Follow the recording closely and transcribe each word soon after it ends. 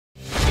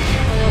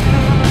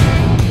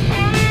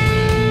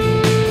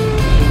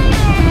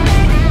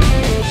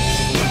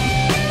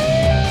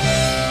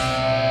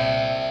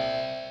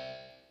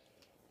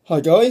Hi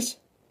guys,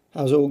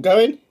 how's it all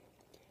going?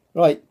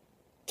 Right,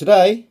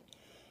 today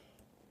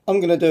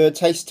I'm going to do a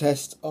taste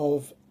test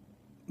of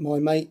my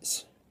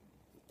mate's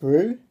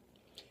brew.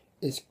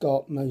 It's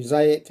got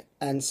Mosaic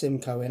and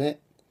Simcoe in it.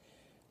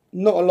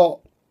 Not a lot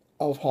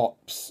of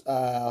hops.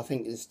 I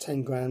think it's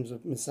 10 grams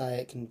of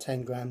Mosaic and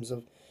 10 grams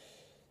of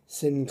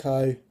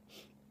Simcoe.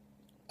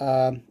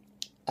 And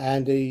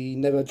he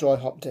never dry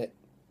hopped it.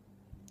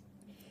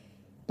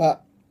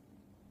 But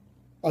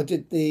I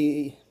did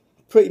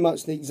pretty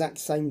much the exact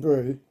same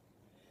brew,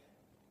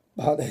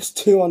 but there's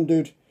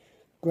 200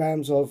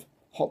 grams of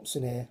hops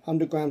in here,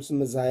 100 grams of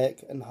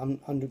Mosaic and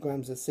 100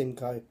 grams of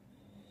Simcoe.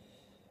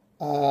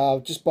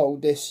 I've just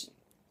bottled this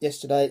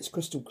yesterday. It's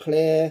crystal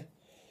clear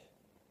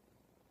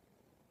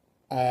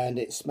and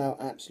it smelled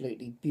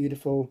absolutely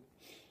beautiful.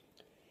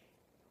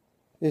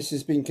 This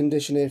has been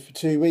conditioned here for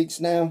 2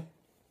 weeks now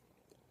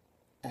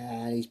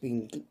and he's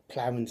been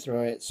ploughing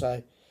through it,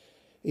 so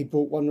he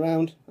brought one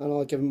round and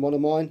I gave him one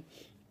of mine.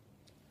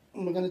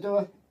 And we're going to do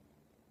a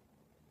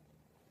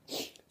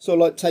sort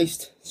of like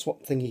taste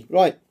swap thingy.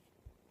 Right,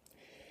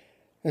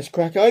 let's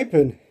crack it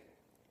open,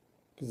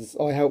 because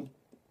I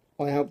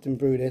helped him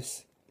brew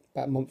this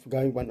about a month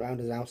ago. Went round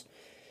his house.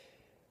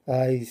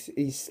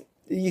 He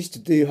used to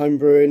do home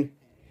brewing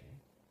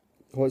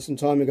quite some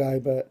time ago,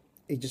 but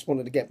he just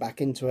wanted to get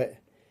back into it,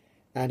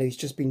 and he's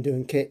just been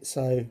doing kits.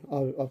 So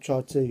I've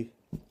tried to,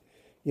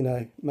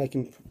 make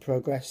him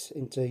progress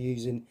into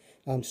using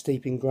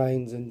steeping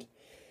grains and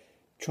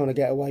trying to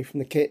get away from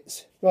the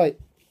kits. Right.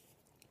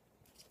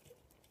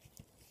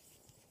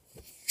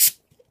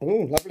 Oh,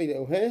 lovely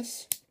little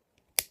hiss.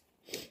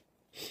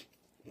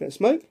 Bit of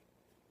smoke.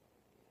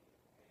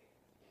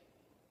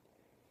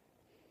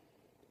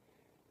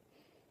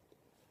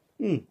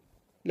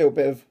 Little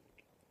bit of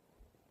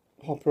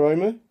hop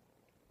aroma.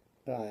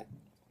 Right.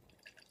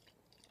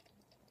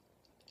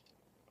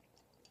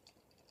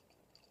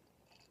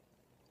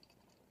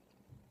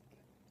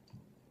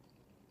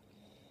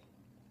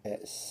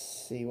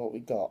 Let's see what we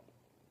got.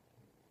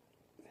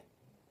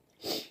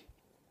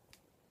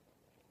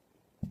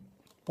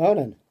 Well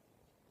then,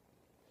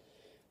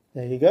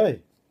 there you go.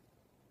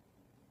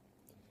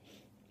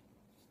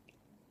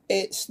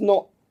 It's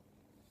not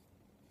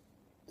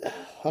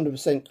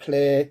 100%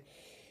 clear.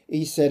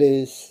 He said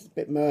it's a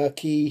bit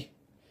murky,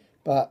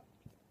 but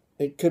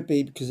it could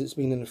be because it's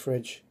been in the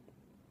fridge.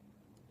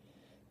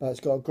 But it's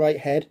got a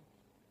great head.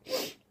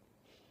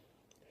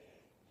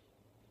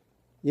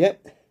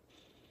 Yep,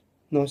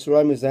 nice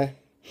aromas there.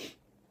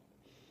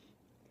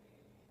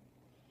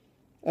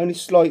 Only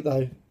slight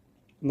though.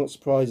 Not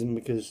surprising,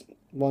 because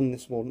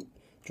this one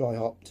dry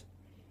hopped.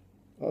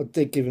 I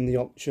did give him the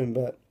option,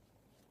 but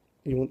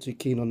he wasn't too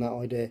keen on that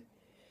idea.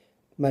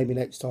 Maybe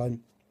next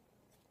time.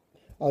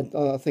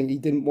 I think he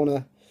didn't want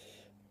a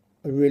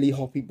really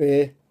hoppy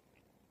beer.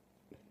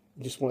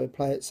 He just wanted to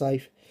play it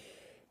safe.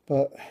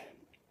 But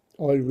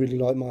I really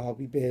like my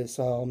hoppy beer,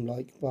 so I'm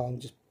like, well, I'm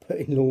just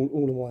putting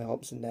all of my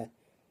hops in there.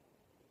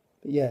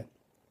 But yeah,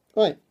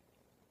 right.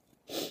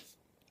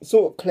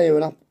 Sort of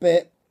clearing up a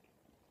bit.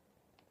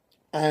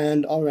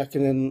 And I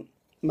reckon in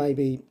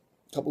maybe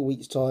a couple of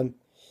weeks' time,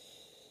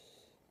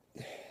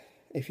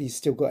 if he's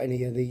still got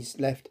any of these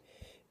left,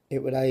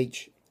 it would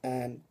age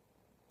and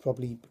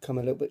probably become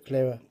a little bit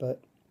clearer.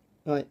 But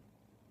right.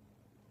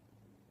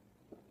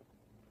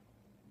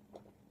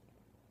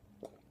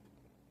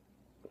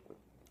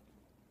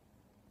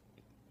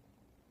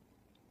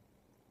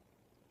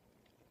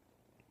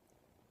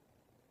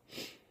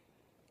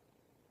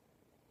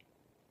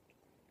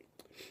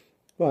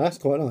 Well, that's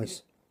quite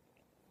nice.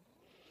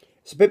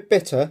 It's a bit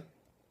bitter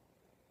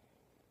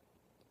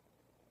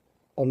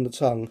on the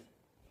tongue,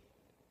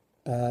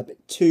 a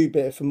bit too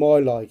bitter for my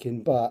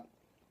liking, but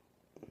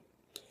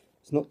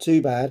it's not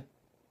too bad.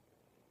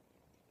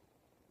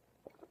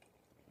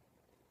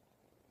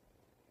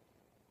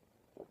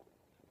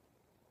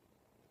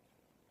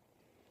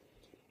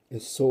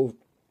 It's sort of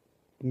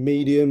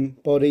medium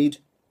bodied.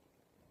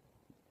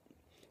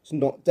 It's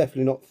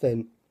definitely not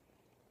thin.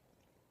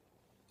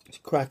 It's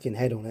a cracking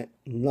head on it,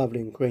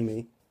 lovely and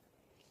creamy.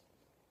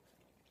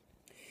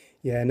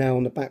 Yeah, now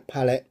on the back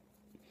palate,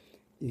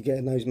 you're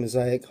getting those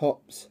Mosaic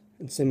hops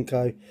and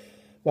Simcoe.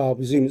 Well, I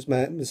presume it's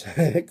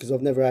Mosaic because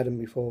I've never had them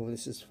before.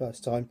 This is the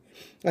first time.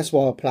 That's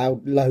why I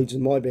ploughed loads of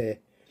my beer,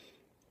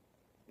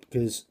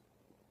 because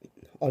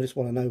I just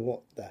want to know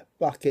what the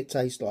fuck it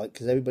tastes like,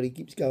 because everybody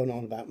keeps going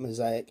on about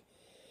Mosaic.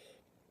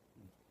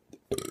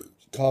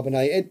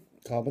 Carbonated,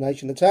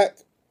 carbonation attack.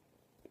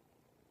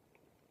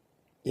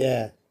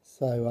 Yeah,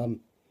 so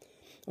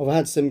I've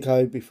had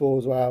Simcoe before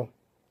as well,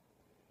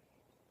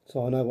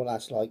 so I know what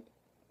that's like.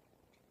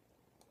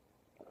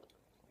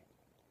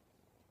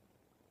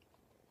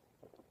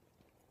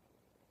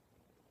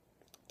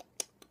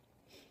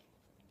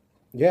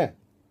 Yeah,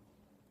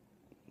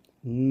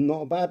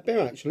 not a bad beer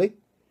actually,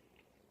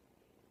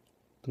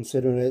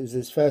 considering it was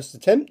his first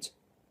attempt.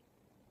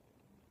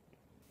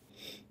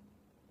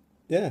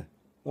 Yeah,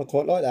 I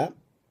quite like that.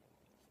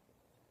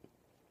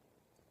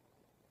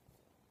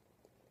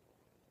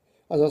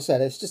 As I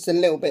said, it's just a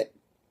little bit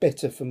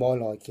bitter for my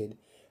liking,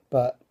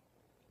 but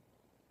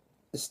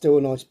it's still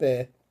a nice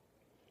beer.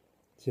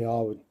 See,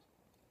 I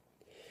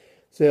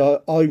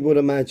would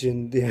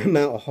imagine the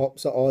amount of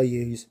hops that I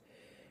use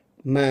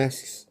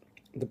masks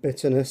the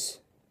bitterness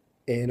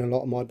in a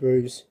lot of my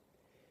brews.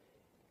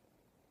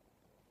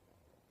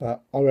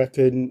 But I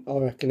reckon,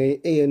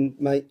 Ian,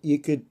 mate, you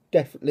could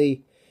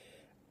definitely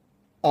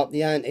up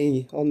the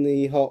ante on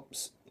the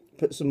hops,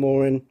 put some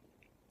more in,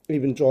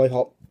 even dry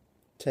hop,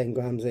 10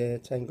 grams here,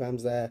 10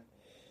 grams there.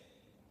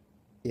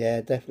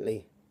 Yeah,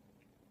 definitely.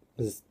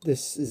 Because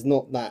this is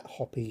not that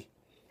hoppy.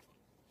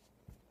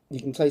 You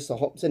can taste the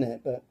hops in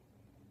it, but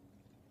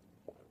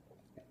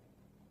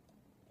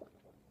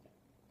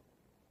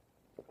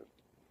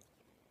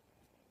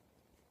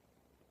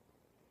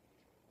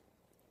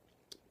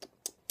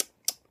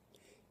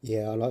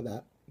yeah, I like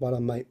that. Well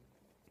done, mate.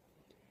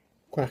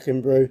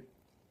 Cracking brew.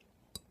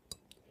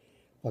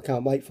 I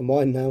can't wait for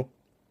mine now.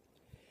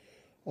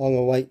 I'm going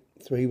to wait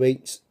 3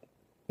 weeks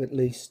at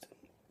least.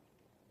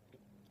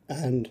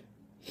 And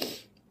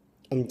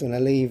I'm just going to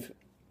leave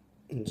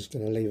them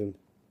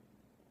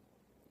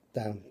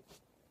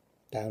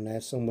down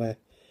there somewhere.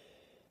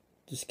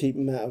 Just keep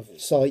them out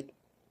of sight.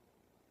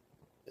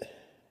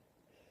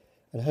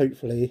 And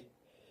hopefully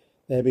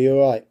they'll be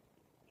alright.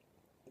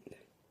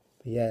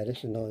 But yeah,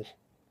 this is nice.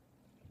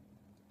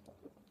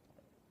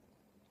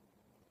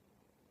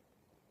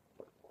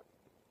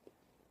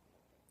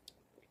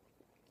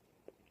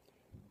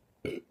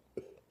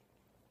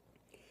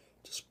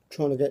 Just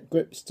trying to get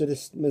grips to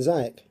this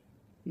Mosaic.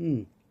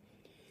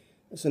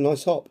 That's a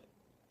nice hop.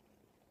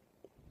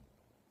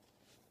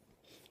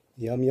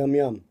 Yum, yum,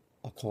 yum.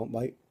 I can't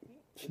wait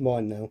for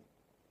mine now.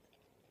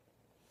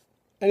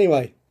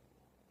 Anyway,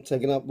 I'm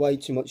taking up way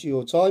too much of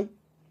your time.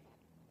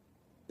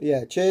 But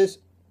yeah, cheers.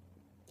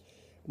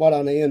 Well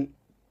done, Ian.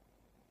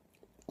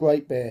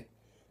 Great beer.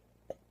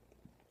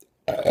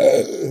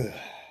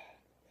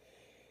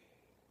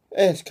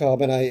 It's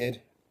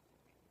carbonated.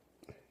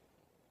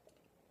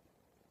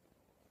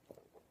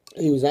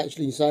 He was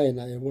actually saying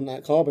that it wasn't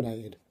that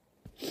carbonated.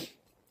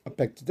 I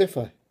beg to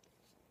differ.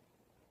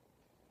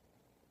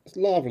 It's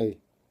lovely.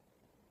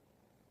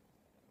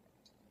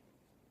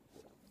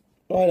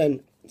 Right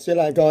then, see you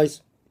later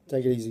guys.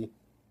 Take it easy.